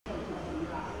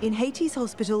In Haiti's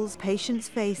hospitals, patients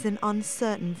face an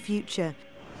uncertain future.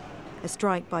 A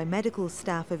strike by medical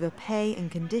staff over pay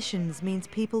and conditions means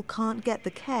people can't get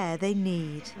the care they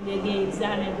need.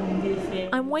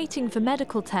 I'm waiting for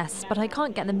medical tests, but I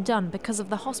can't get them done because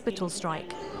of the hospital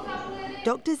strike.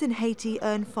 Doctors in Haiti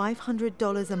earn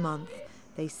 $500 a month.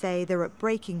 They say they're at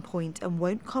breaking point and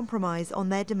won't compromise on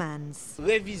their demands.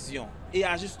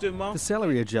 The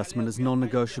salary adjustment is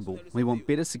non-negotiable. We want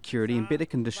better security and better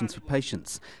conditions for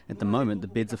patients. At the moment, the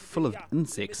beds are full of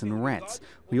insects and rats.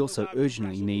 We also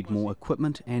urgently need more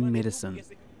equipment and medicine.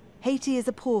 Haiti is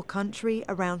a poor country.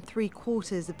 Around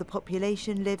 3/4 of the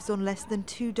population lives on less than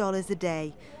 $2 a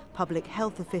day. Public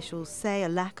health officials say a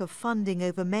lack of funding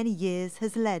over many years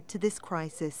has led to this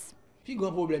crisis.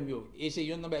 According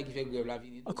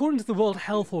to the World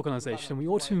Health Organization, we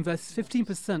ought to invest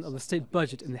 15% of the state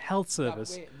budget in the health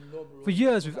service. For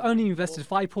years, we've only invested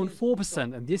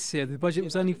 5.4%, and this year the budget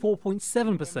was only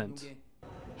 4.7%.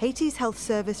 Haiti's health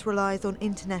service relies on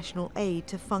international aid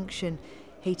to function.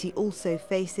 Haiti also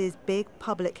faces big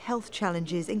public health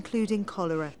challenges, including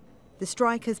cholera. The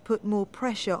strike has put more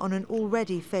pressure on an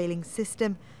already failing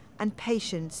system, and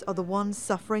patients are the ones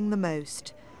suffering the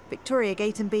most. Victoria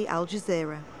Gatenby, Al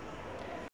Jazeera.